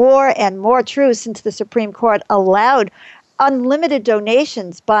become more and more true since the Supreme Court allowed unlimited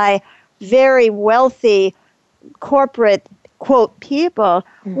donations by very wealthy corporate quote people,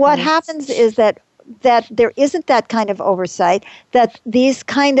 what happens is that there isn't that kind of oversight, that these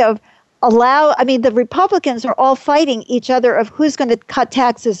kind of the Republicans are all fighting each other of who's going to cut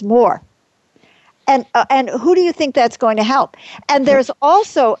taxes more. And who do you think that's going to help? And there's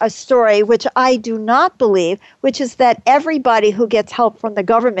also a story, which I do not believe, which is that everybody who gets help from the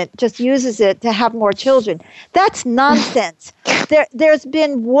government just uses it to have more children. That's nonsense. There's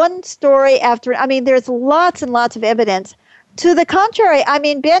been one story after, there's lots and lots of evidence to the contrary.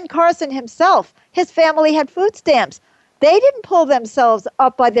 Ben Carson himself, his family had food stamps. They didn't pull themselves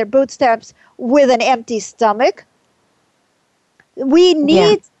up by their bootstraps with an empty stomach. We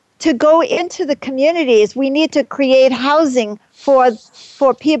need to go into the communities. We need to create housing for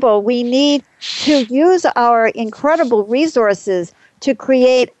people. We need to use our incredible resources to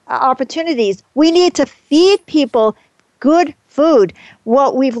create opportunities. We need to feed people good food.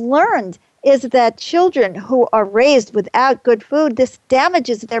 What we've learned is that children who are raised without good food, this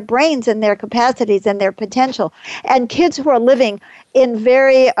damages their brains and their capacities and their potential. And kids who are living in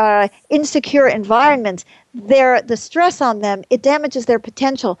very insecure environments, the stress on them, it damages their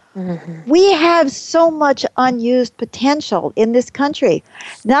potential. We have so much unused potential in this country.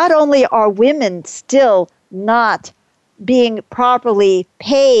 Not only are women still not being properly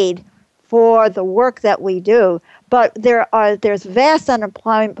paid for the work that we do, but there's vast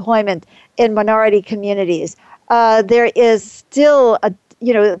unemployment in minority communities. There is still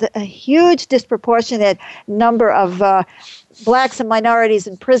a huge disproportionate number of blacks and minorities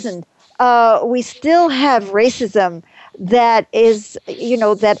in prison. We still have racism that is,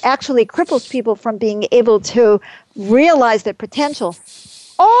 that actually cripples people from being able to realize their potential.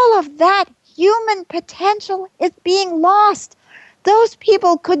 All of that human potential is being lost. Those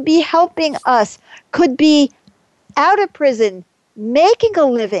people could be helping us, could be out of prison, making a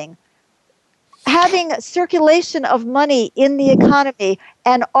living, having circulation of money in the economy,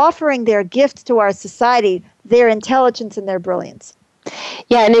 and offering their gifts to our society, their intelligence and their brilliance.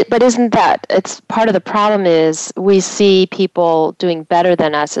 Yeah, but isn't that, it's part of the problem is we see people doing better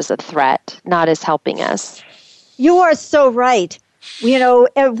than us as a threat, not as helping us. You are so right.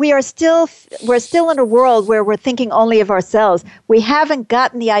 We're still in a world where we're thinking only of ourselves. We haven't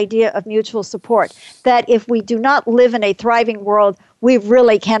gotten the idea of mutual support, that if we do not live in a thriving world, we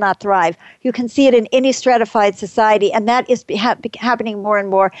really cannot thrive. You can see it in any stratified society, and that is happening more and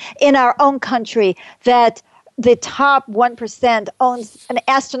more in our own country, that the top 1% owns an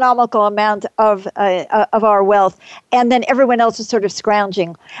astronomical amount of our wealth, and then everyone else is sort of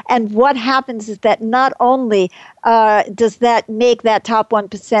scrounging. And what happens is that not only does that make that top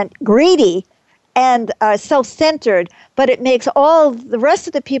 1% greedy and self-centered, but it makes all the rest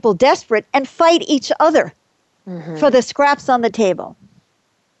of the people desperate and fight each other for the scraps on the table.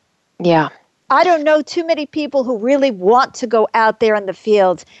 Yeah. I don't know too many people who really want to go out there in the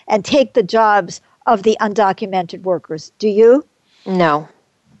fields and take the jobs of the undocumented workers. Do you? No.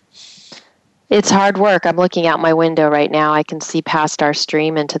 It's hard work. I'm looking out my window right now. I can see past our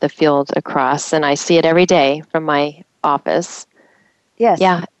stream into the field across, and I see it every day from my office. Yes.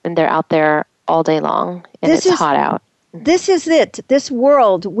 Yeah, and they're out there all day long, and it's hot out. This is it. This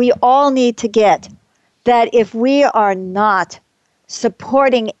world, we all need to get that if we are not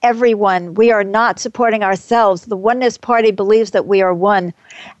supporting everyone, we are not supporting ourselves. The Oneness Party believes that we are one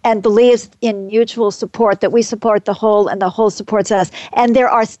and believes in mutual support, that we support the whole and the whole supports us. And there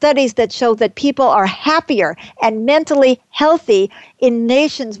are studies that show that people are happier and mentally healthy in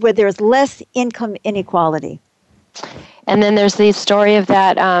nations where there's less income inequality. And then there's the story of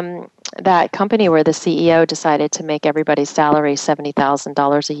that company where the CEO decided to make everybody's salary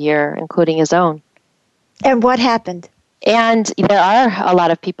 $70,000 a year, including his own. And what happened? And there are a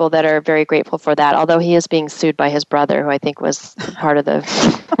lot of people that are very grateful for that, although he is being sued by his brother, who I think was part of the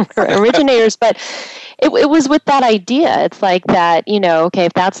originators. But it was with that idea. It's like that, okay,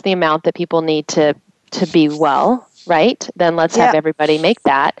 if that's the amount that people need to be well, right, then let's have everybody make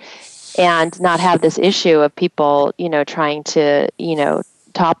that and not have this issue of people, trying to,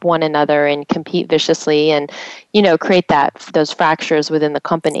 top one another and compete viciously and, create those fractures within the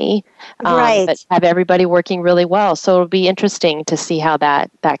company. Right. But have everybody working really well. So it'll be interesting to see how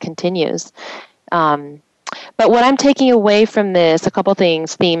that continues. But what I'm taking away from this, a couple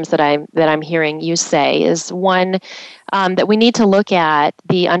themes that I'm hearing you say is one, that we need to look at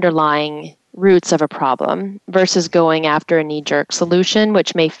the underlying roots of a problem versus going after a knee-jerk solution,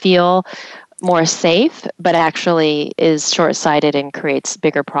 which may feel more safe, but actually is short-sighted and creates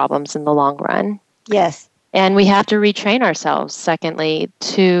bigger problems in the long run. Yes. And we have to retrain ourselves, secondly,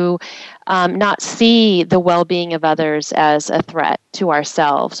 to not see the well-being of others as a threat to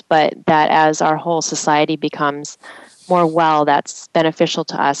ourselves, but that as our whole society becomes well that's beneficial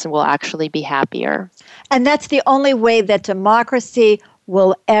to us, and we'll actually be happier. And that's the only way that democracy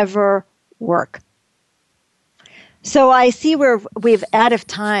will ever work. So I see we've out of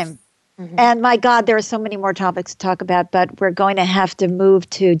time. Mm-hmm. And my God, there are so many more topics to talk about, but we're going to have to move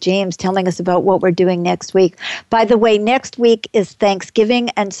to James telling us about what we're doing next week. By the way, next week is Thanksgiving,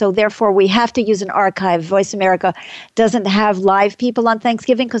 and so therefore we have to use an archive. Voice America doesn't have live people on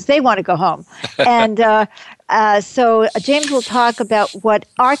Thanksgiving because they want to go home. And so James will talk about what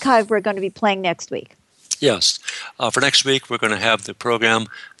archive we're going to be playing next week. Yes. For next week, we're going to have the program,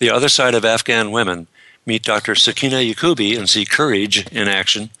 The Other Side of Afghan Women. Meet Dr. Sakina Yacoubi and see courage in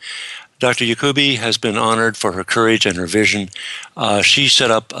action. Dr. Yacoubi has been honored for her courage and her vision. She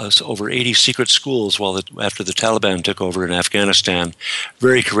set up over 80 secret schools after the Taliban took over in Afghanistan.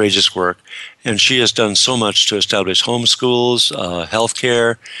 Very courageous work. And she has done so much to establish homeschools,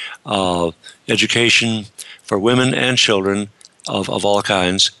 healthcare, education for women and children of all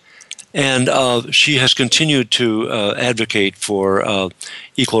kinds. And she has continued to advocate for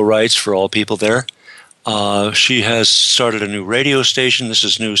equal rights for all people there. She has started a new radio station. This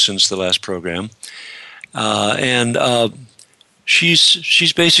is new since the last program. And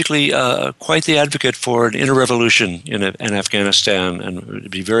she's basically quite the advocate for an inner revolution in Afghanistan. And it would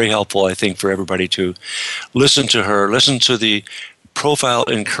be very helpful, I think, for everybody to listen to her, listen to the profile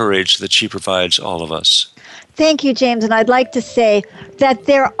and courage that she provides all of us. Thank you, James. And I'd like to say that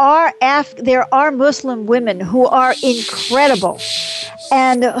there are Muslim women who are incredible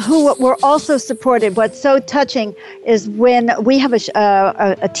and who were also supported. What's so touching is when we have a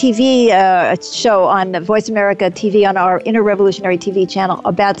TV show on Voice America TV on our Inner Revolutionary TV channel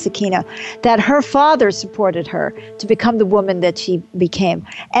about Sakina, that her father supported her to become the woman that she became.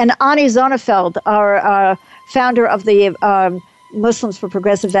 And Ani Zonnefeld, our founder of the Muslims for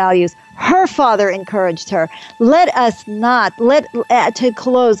Progressive Values, her father encouraged her. Let us not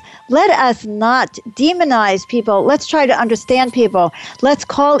demonize people. Let's try to understand people. Let's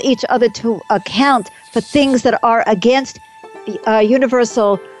call each other to account for things that are against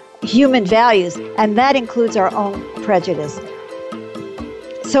universal human values, and that includes our own prejudice.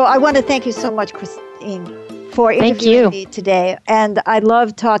 So I want to thank you so much, Christine, for interviewing me today. And I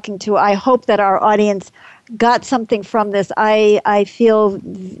love talking to. I hope that our audience got something from this. I feel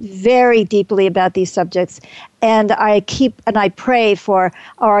very deeply about these subjects, and I pray for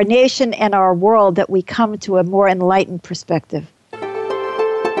our nation and our world that we come to a more enlightened perspective.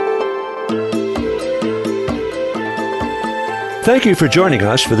 Thank you for joining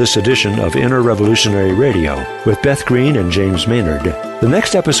us for this edition of Inner Revolutionary Radio with Beth Green and James Maynard. The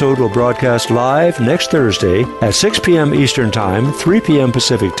next episode will broadcast live next Thursday at 6 p.m. Eastern Time, 3 p.m.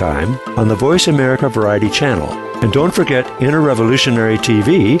 Pacific Time on the Voice America Variety Channel. And don't forget Inner Revolutionary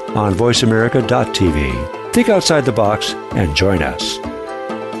TV on voiceamerica.tv. Think outside the box and join us.